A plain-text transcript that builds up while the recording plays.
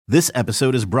This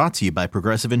episode is brought to you by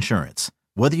Progressive Insurance.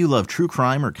 Whether you love true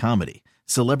crime or comedy,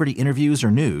 celebrity interviews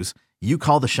or news, you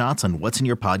call the shots on what's in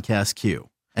your podcast queue.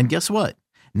 And guess what?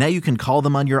 Now you can call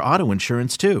them on your auto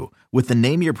insurance too with the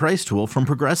Name Your Price tool from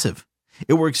Progressive.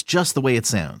 It works just the way it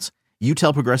sounds. You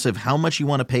tell Progressive how much you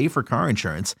want to pay for car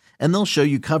insurance, and they'll show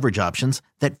you coverage options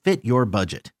that fit your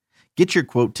budget. Get your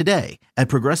quote today at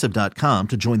Progressive.com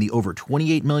to join the over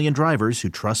 28 million drivers who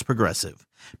trust Progressive.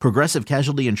 Progressive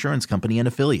Casualty Insurance Company and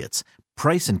Affiliates.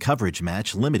 Price and coverage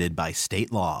match limited by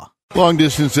state law.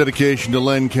 Long-distance dedication to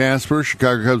Len Kasper,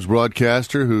 Chicago Cubs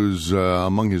broadcaster, who's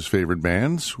among his favorite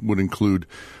bands would include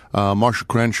Marshall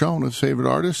Crenshaw, one of his favorite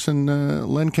artists, and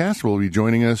Len Kasper will be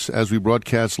joining us as we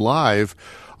broadcast live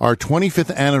our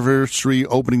 25th anniversary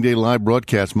opening day live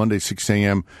broadcast, Monday, 6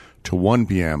 a.m. to 1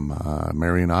 p.m.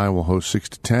 Mary and I will host 6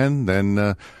 to 10.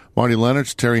 Then Marty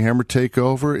Leonard's, Terry Hemmer take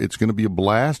over. It's going to be a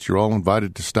blast. You're all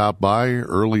invited to stop by.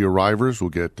 Early arrivers will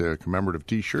get commemorative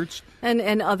T-shirts.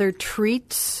 And other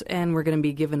treats, and we're going to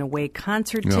be giving away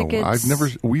concert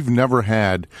tickets. We have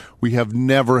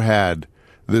never had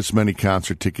this many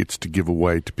concert tickets to give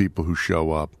away to people who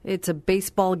show up. It's a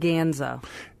baseball ganza.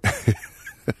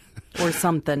 Or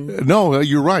something. No,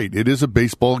 you're right. It is a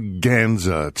baseball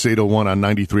ganza. It's 8:01 on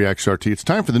 93 XRT. It's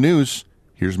time for the news.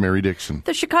 Here's Mary Dixon.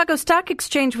 The Chicago Stock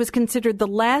Exchange was considered the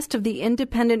last of the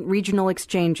independent regional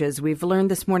exchanges. We've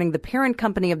learned this morning the parent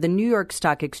company of the New York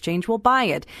Stock Exchange will buy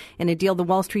it in a deal the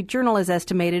Wall Street Journal has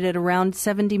estimated at around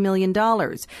 $70 million.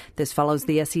 This follows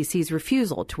the SEC's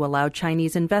refusal to allow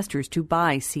Chinese investors to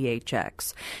buy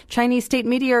CHX. Chinese state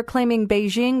media are claiming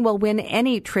Beijing will win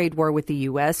any trade war with the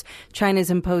U.S. China's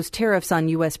imposed tariffs on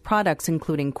U.S. products,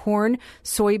 including corn,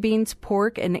 soybeans,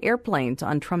 pork, and airplanes,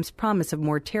 on Trump's promise of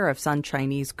more tariffs on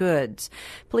Chinese goods.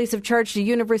 Police have charged a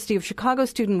University of Chicago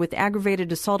student with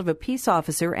aggravated assault of a peace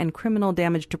officer and criminal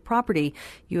damage to property.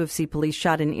 U of C police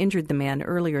shot and injured the man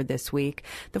earlier this week.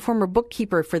 The former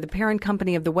bookkeeper for the parent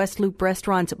company of the West Loop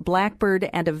restaurants Blackbird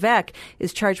and Avec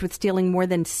is charged with stealing more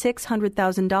than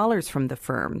 $600,000 from the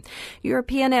firm.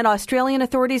 European and Australian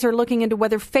authorities are looking into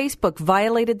whether Facebook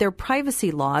violated their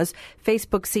privacy laws.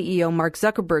 Facebook CEO Mark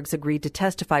Zuckerberg's agreed to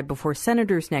testify before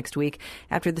senators next week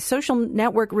after the social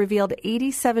network revealed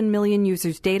 87 million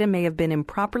users' data may have been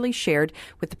improperly shared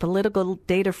with the political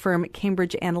data firm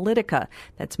Cambridge Analytica.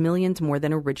 That's millions more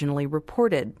than originally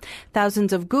reported.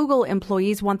 Thousands of Google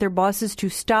employees want their bosses to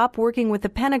stop working with the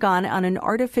Pentagon on an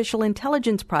artificial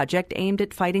intelligence project aimed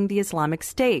at fighting the Islamic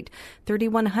State.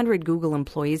 3,100 Google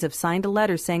employees have signed a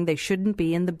letter saying they shouldn't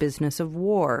be in the business of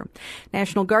war.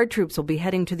 National Guard troops will be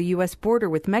heading to the U.S. border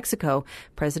with Mexico.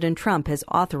 President Trump has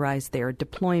authorized their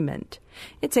deployment.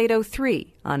 It's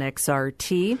 8:03 on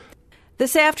XRT.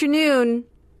 This afternoon,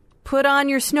 put on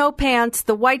your snow pants.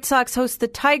 The White Sox host the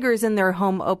Tigers in their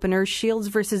home opener, Shields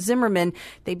versus Zimmerman.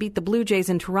 They beat the Blue Jays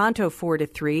in Toronto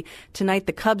 4-3. Tonight,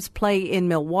 the Cubs play in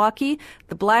Milwaukee.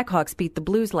 The Blackhawks beat the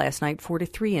Blues last night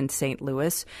 4-3 in St.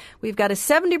 Louis. We've got a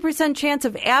 70% chance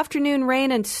of afternoon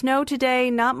rain and snow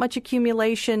today. Not much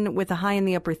accumulation with a high in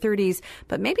the upper 30s,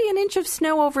 but maybe an inch of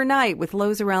snow overnight with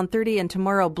lows around 30, and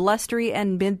tomorrow blustery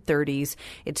and mid-30s.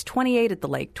 It's 28 at the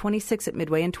lake, 26 at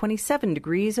Midway, and 27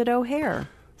 degrees at O'Hare.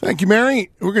 Thank you,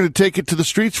 Mary. We're going to take it to the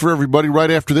streets for everybody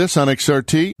right after this on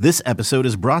XRT. This episode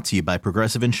is brought to you by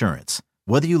Progressive Insurance.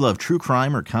 Whether you love true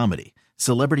crime or comedy,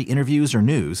 celebrity interviews or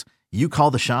news, you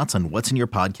call the shots on what's in your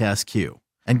podcast queue.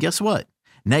 And guess what?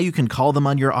 Now you can call them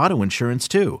on your auto insurance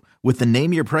too with the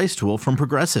Name Your Price tool from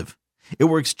Progressive. It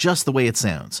works just the way it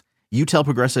sounds. You tell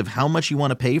Progressive how much you want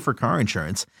to pay for car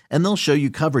insurance, and they'll show you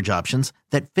coverage options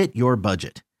that fit your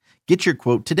budget. Get your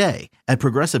quote today at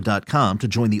Progressive.com to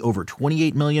join the over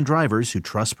 28 million drivers who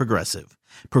trust Progressive.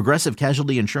 Progressive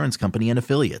Casualty Insurance Company and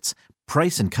Affiliates.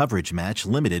 Price and coverage match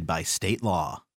limited by state law.